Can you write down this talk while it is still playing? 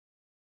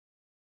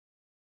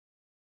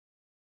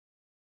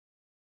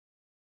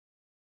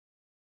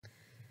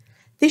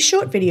This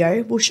short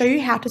video will show you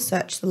how to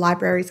search the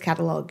library's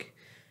catalogue.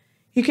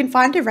 You can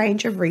find a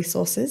range of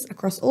resources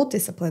across all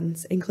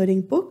disciplines,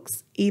 including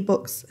books,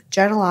 ebooks,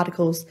 journal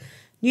articles,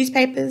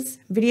 newspapers,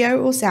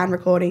 video or sound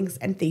recordings,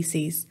 and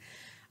theses.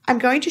 I'm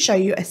going to show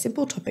you a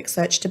simple topic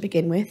search to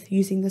begin with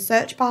using the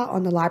search bar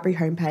on the library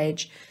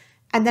homepage,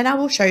 and then I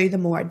will show you the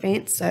more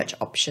advanced search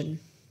option.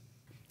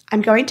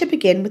 I'm going to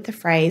begin with the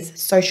phrase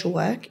social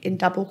work in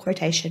double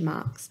quotation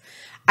marks.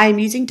 I am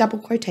using double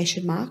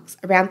quotation marks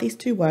around these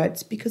two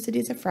words because it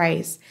is a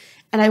phrase,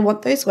 and I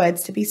want those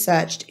words to be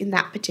searched in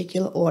that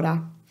particular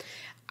order.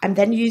 I'm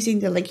then using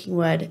the linking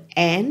word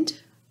 "and"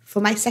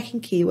 for my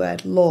second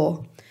keyword,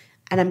 law,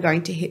 and I'm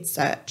going to hit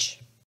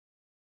search.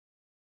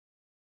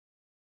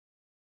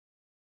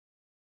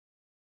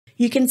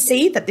 You can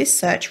see that this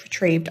search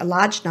retrieved a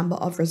large number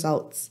of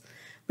results.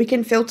 We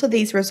can filter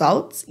these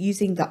results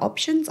using the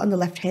options on the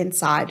left-hand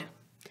side.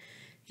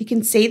 You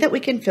can see that we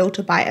can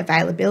filter by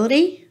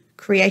availability,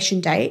 creation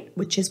date,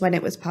 which is when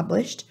it was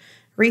published,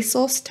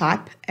 resource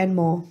type, and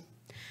more.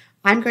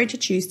 I'm going to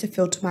choose to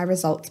filter my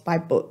results by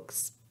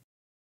books.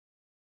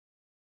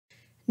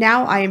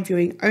 Now I am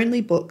viewing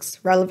only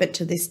books relevant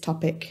to this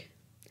topic.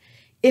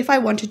 If I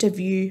wanted to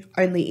view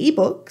only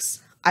ebooks,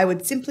 I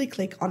would simply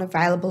click on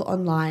Available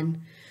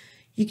Online.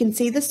 You can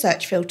see the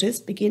search filters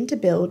begin to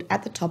build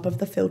at the top of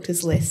the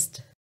filters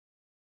list.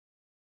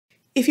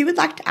 If you would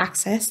like to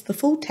access the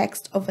full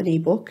text of an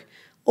ebook,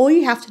 all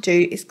you have to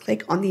do is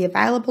click on the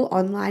Available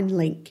Online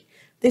link.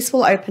 This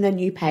will open a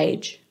new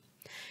page.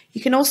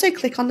 You can also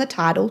click on the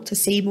title to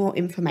see more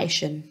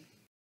information.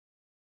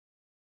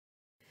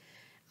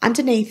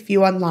 Underneath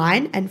View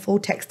Online and Full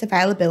Text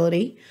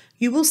Availability,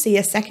 you will see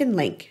a second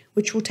link,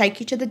 which will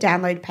take you to the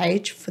download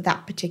page for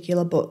that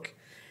particular book.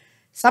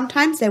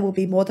 Sometimes there will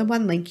be more than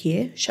one link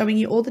here, showing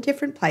you all the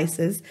different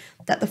places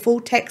that the full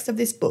text of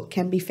this book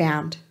can be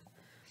found.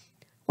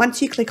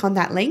 Once you click on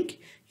that link,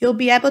 you'll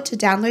be able to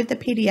download the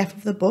PDF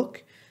of the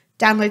book,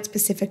 download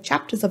specific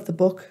chapters of the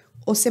book,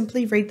 or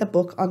simply read the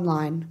book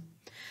online.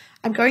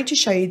 I'm going to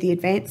show you the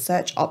advanced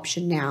search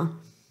option now.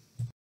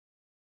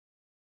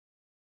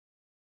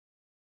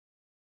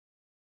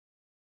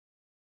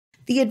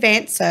 The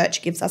advanced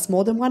search gives us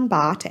more than one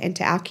bar to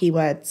enter our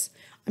keywords.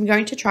 I'm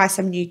going to try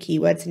some new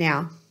keywords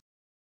now.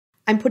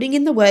 I'm putting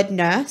in the word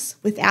nurse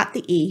without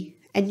the E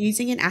and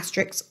using an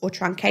asterisk or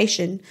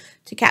truncation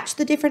to catch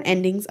the different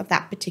endings of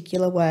that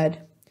particular word.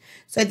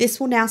 So this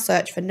will now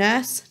search for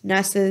nurse,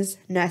 nurses,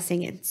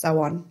 nursing, and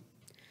so on.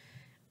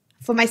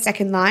 For my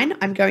second line,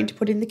 I'm going to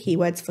put in the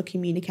keywords for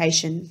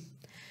communication.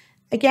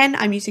 Again,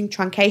 I'm using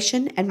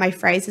truncation and my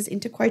phrases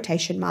into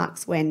quotation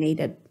marks where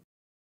needed.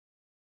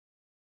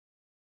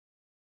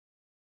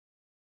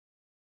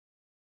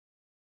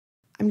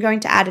 I'm going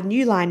to add a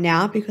new line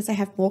now because I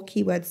have more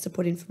keywords to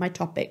put in for my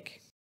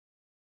topic.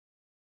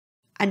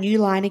 A new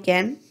line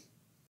again.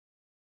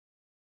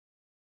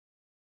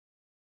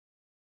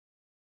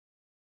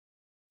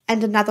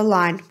 And another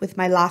line with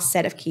my last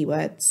set of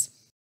keywords.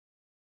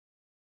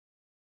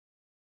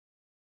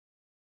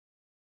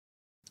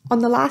 On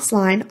the last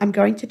line, I'm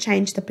going to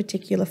change the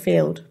particular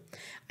field.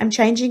 I'm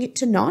changing it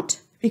to not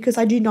because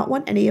I do not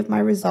want any of my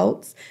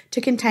results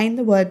to contain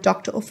the word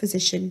doctor or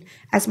physician,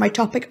 as my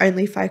topic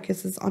only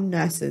focuses on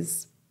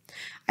nurses.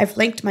 I've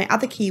linked my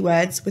other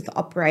keywords with the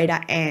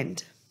operator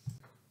and.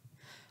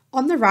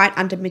 On the right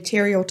under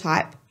material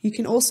type, you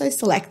can also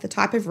select the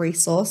type of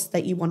resource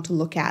that you want to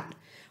look at.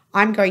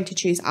 I'm going to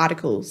choose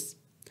articles.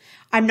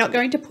 I'm not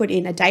going to put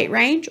in a date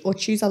range or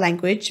choose a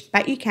language,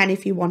 but you can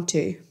if you want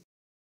to.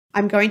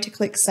 I'm going to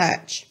click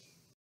search.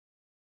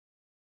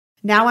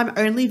 Now I'm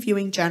only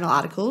viewing journal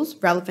articles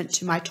relevant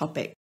to my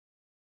topic.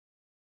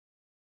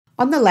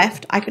 On the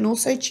left, I can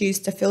also choose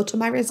to filter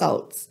my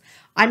results.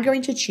 I'm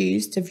going to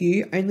choose to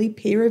view only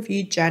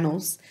peer-reviewed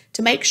journals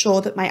to make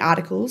sure that my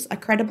articles are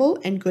credible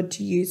and good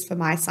to use for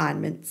my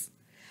assignments.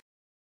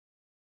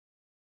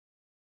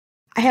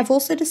 I have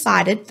also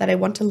decided that I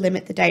want to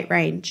limit the date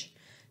range.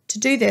 To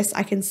do this,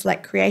 I can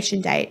select creation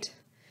date.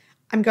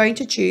 I'm going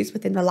to choose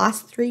within the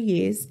last 3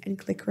 years and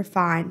click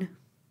refine.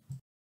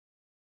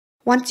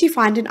 Once you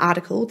find an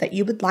article that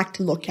you would like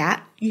to look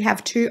at, you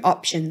have two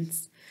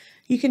options.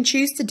 You can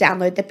choose to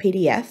download the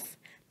PDF.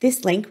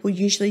 This link will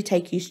usually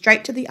take you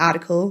straight to the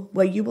article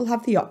where you will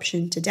have the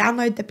option to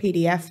download the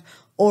PDF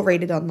or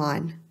read it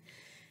online.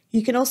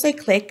 You can also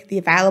click the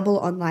Available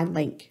Online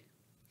link.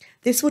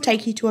 This will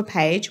take you to a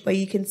page where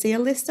you can see a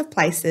list of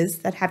places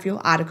that have your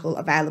article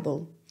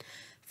available.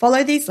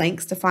 Follow these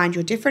links to find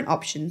your different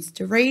options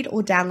to read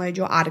or download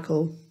your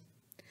article.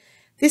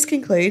 This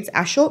concludes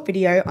our short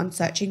video on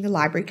searching the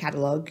library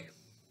catalogue.